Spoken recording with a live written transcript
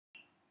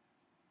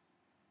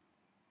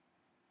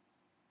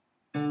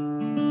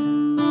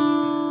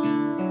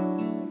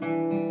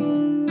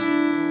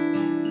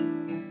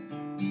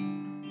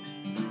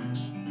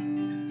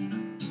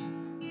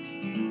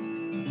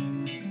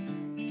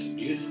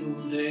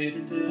say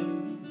today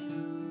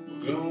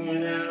we're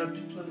going out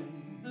to play.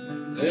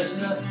 There's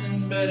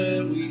nothing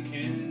better we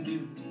can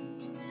do.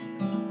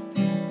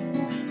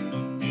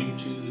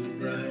 Into the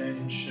bright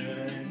and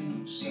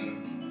shining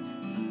sun,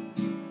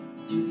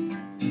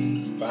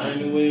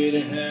 find a way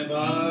to have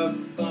our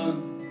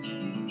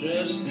fun,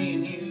 just me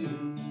and you.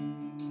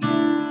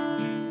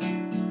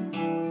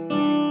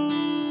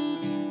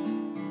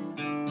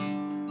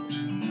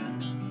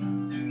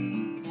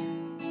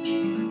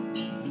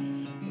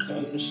 A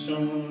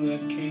thunderstorm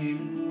that came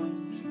and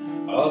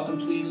went, all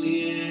completely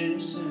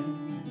innocent,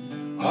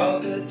 all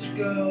good to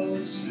go,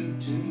 it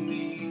seemed to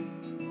me.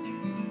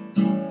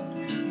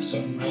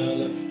 Somehow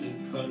left a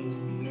puddle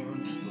on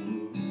the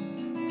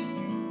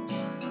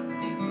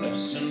floor, left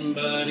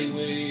somebody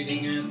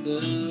waiting at the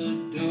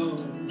door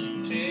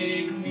to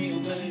take me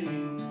away.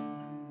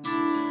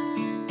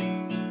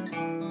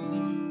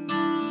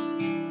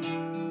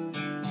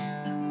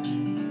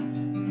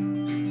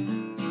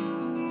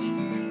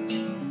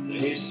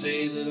 They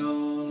say that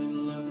all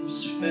in love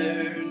is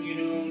fair, and you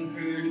don't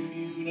hurt if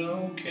you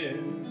don't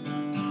care.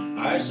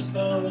 I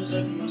suppose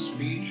that must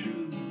be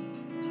true,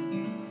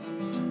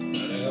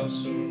 but I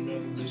also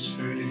know this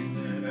hurting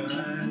that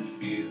I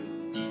feel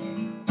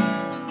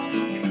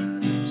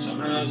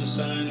somehow is a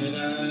sign that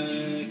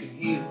I can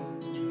heal,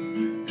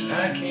 and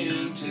I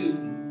can too.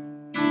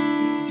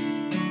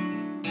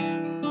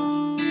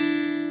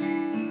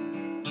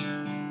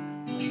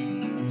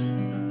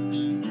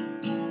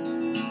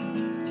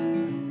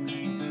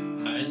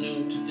 I know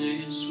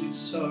today's sweet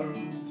sorrow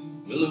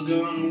will have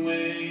gone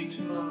away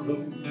tomorrow.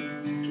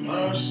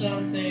 Tomorrow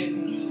something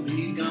will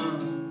be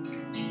gone.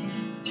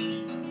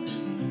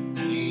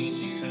 An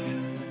easy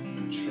time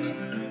to try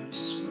to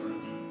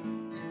smile.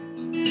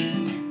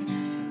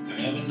 I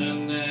haven't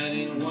done that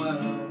in a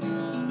while.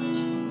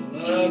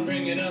 I'll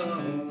bring it on.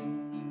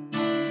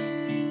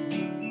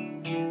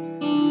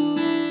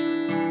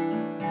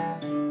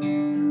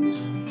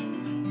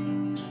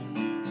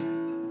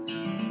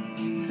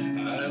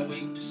 I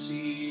wait to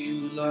see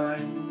you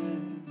lying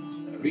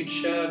there. I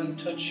reach out and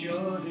touch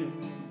your hair.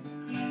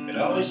 It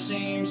always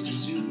seems to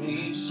suit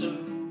me so.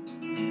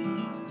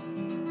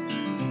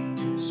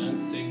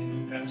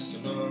 Something passed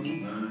along the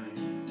line,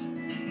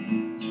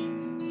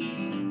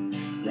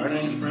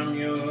 running from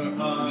your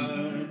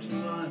heart to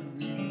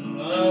mine.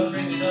 I'll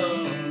bring it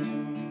on.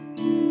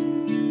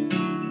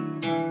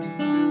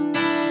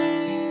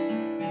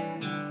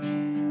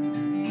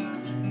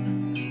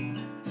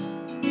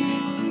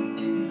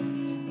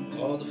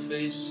 All the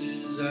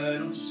faces I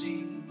don't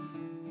see,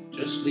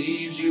 just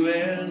leaves you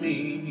and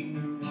me.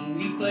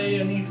 We play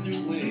on either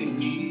way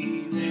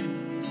we live.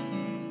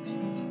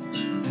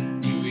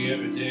 Do we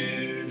ever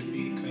dare to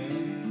be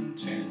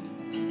content?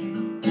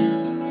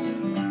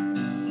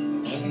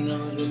 One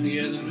knows what the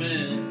other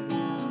meant.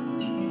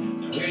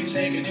 Now we're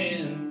taking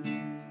in.